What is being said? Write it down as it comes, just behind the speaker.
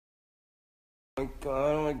Oh my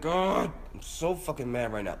god, oh my god. I'm so fucking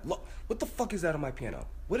mad right now. Look, what the fuck is that on my piano?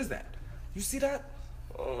 What is that? You see that?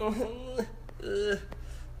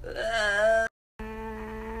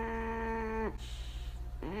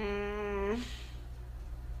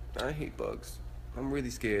 I hate bugs. I'm really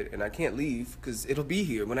scared and I can't leave because it'll be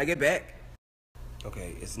here when I get back.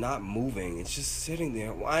 Okay, it's not moving. It's just sitting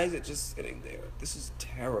there. Why is it just sitting there? This is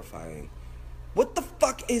terrifying. What the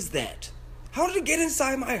fuck is that? How did it get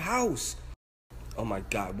inside my house? Oh my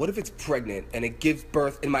god, what if it's pregnant and it gives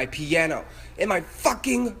birth in my piano? In my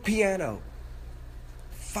fucking piano.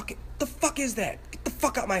 Fuck it. The fuck is that? Get the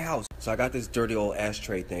fuck out my house. So I got this dirty old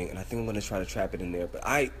ashtray thing and I think I'm gonna try to trap it in there, but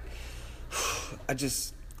I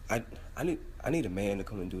need a man to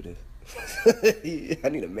come and do this. I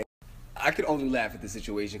need a man. I could only laugh at the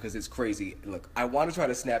situation because it's crazy. Look, I want to try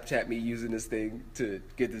to Snapchat me using this thing to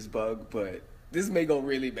get this bug, but this may go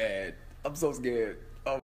really bad. I'm so scared.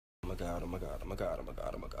 Oh my god, oh my god, oh my god, oh my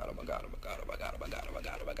god, oh my god, oh my god, oh my god, oh my god, oh my god, oh my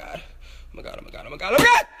god, oh my god, oh my god, oh my god, oh my god, oh my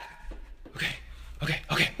god!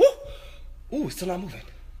 Okay. Woo! Ooh, it's still not moving.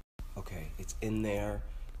 Okay, it's in there.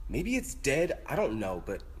 Maybe it's dead. I don't know,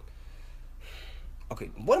 but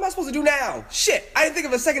okay, what am I supposed to do now? Shit, I didn't think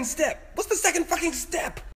of a second step. What's the second fucking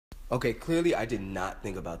step? Okay, clearly I did not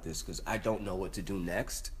think about this because I don't know what to do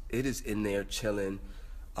next. It is in there chilling.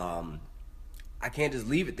 I can't just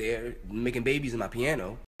leave it there making babies in my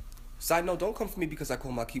piano. Side note, don't come for me because I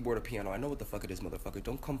call my keyboard a piano. I know what the fuck it is, motherfucker.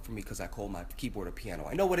 Don't come for me because I call my keyboard a piano.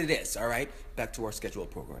 I know what it is, all right? Back to our scheduled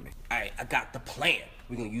programming. All right, I got the plan.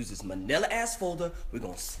 We're going to use this manila-ass folder. We're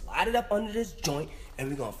going to slide it up under this joint, and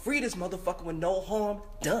we're going to free this motherfucker with no harm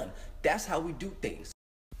done. That's how we do things.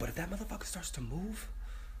 But if that motherfucker starts to move,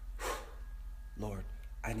 Lord,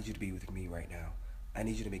 I need you to be with me right now. I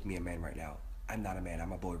need you to make me a man right now. I'm not a man,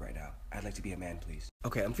 I'm a boy right now. I'd like to be a man, please.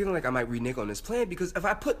 Okay, I'm feeling like I might renege on this plan because if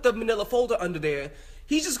I put the manila folder under there,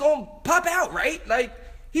 he's just gonna pop out, right? Like,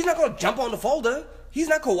 he's not gonna jump on the folder. He's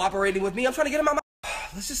not cooperating with me. I'm trying to get him out my...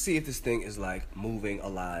 Let's just see if this thing is like moving,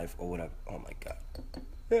 alive, or whatever. Oh my god.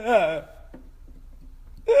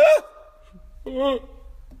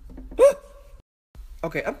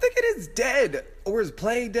 Okay, I'm thinking it's dead, or is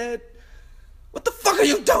playing dead. What the fuck are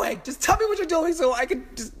you doing? Just tell me what you're doing so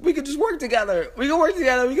we can just work together. We can work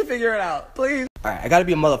together, we can figure it out, please. All right, I gotta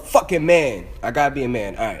be a motherfucking man. I gotta be a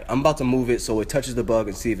man. All right, I'm about to move it so it touches the bug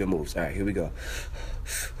and see if it moves. All right, here we go.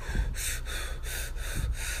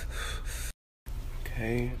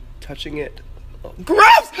 Okay, touching it. Oh,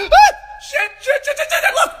 gross! Ah! Shit!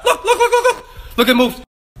 Look, it moved.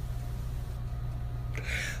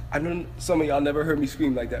 I know some of y'all never heard me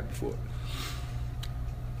scream like that before.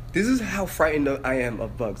 This is how frightened I am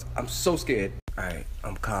of bugs. I'm so scared. All right,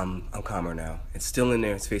 I'm calm. I'm calmer now. It's still in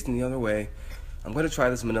there. It's facing the other way. I'm gonna try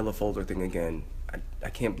this manila folder thing again. I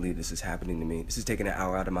can't believe this is happening to me. This is taking an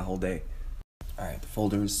hour out of my whole day. All right, the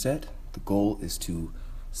folder is set. The goal is to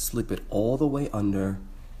slip it all the way under,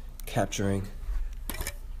 capturing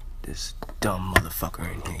this dumb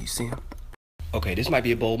motherfucker in here. You see him? Okay, this might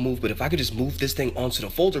be a bold move, but if I could just move this thing onto the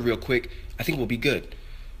folder real quick, I think we'll be good.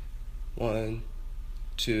 1,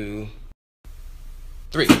 2,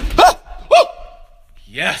 3. Ah! Woo!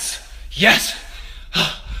 Yes!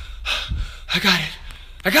 I got it!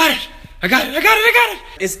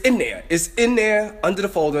 It's in there. It's in there under the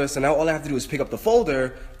folder. So now all I have to do is pick up the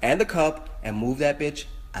folder and the cup and move that bitch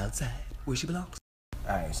outside where she belongs.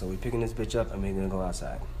 All right, so we're picking this bitch up and we're gonna go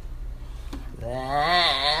outside.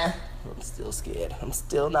 I'm still scared. I'm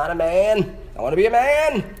still not a man. I want to be a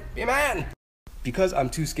man. Be a man. Because I'm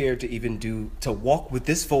too scared to even to walk with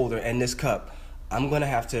this folder and this cup, I'm gonna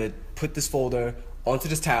have to put this folder onto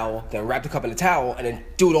this towel, then wrap the cup in the towel, and then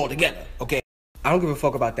do it all together, okay? I don't give a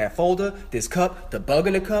fuck about that folder, this cup, the bug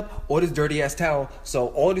in the cup, or this dirty ass towel, so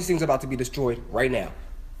all these things are about to be destroyed right now.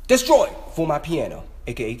 Destroyed for my piano,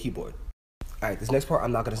 aka keyboard. All right, this next part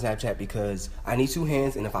I'm not gonna Snapchat because I need 2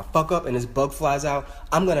 hands, and if I fuck up and this bug flies out,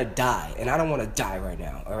 I'm gonna die, and I don't wanna die right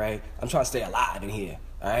now, all right? I'm trying to stay alive in here,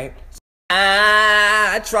 all right?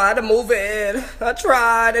 I tried to move it. I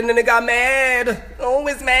tried, and then it got mad. Oh,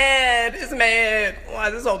 it's mad. It's mad. Why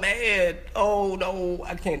is it so mad? Oh, no,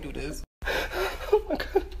 I can't do this. Oh, my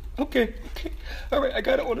God. Okay. All right, I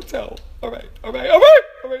got it on the towel. All right.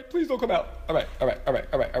 Please don't come out. All right.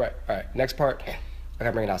 Next part, I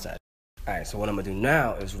gotta bring it outside. All right, so what I'm gonna do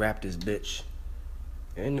now is wrap this bitch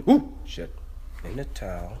in the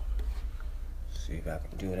towel. See if I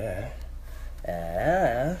can do that.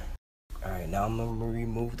 All right, now I'm gonna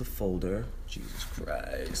remove the folder. Jesus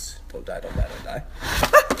Christ. Don't die.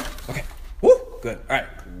 Okay, woo, good. All right,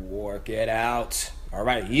 work it out. All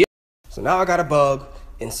right, yeah. So now I got a bug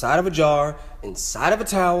inside of a jar, inside of a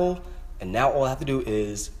towel, And now all I have to do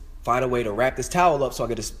is find a way to wrap this towel up so I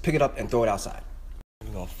can just pick it up and throw it outside.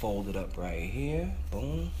 We're gonna fold it up right here,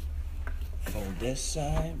 boom. Fold this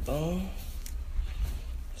side, boom.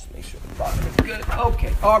 Just make sure the bottom is good.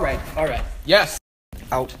 Okay, all right, yes.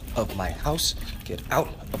 Out of my house, get out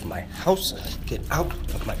of my house, get out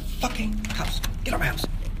of my fucking house. Get out of my house.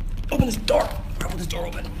 Open this door. I want this door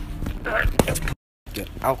open. Get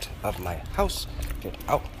out of my house, get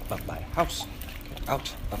out of my house, get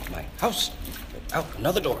out of my house, get out.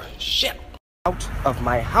 Another door, shit. Out of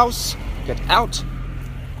my house, get out.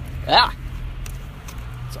 Ah,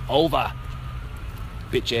 it's over,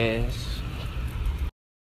 bitch ass.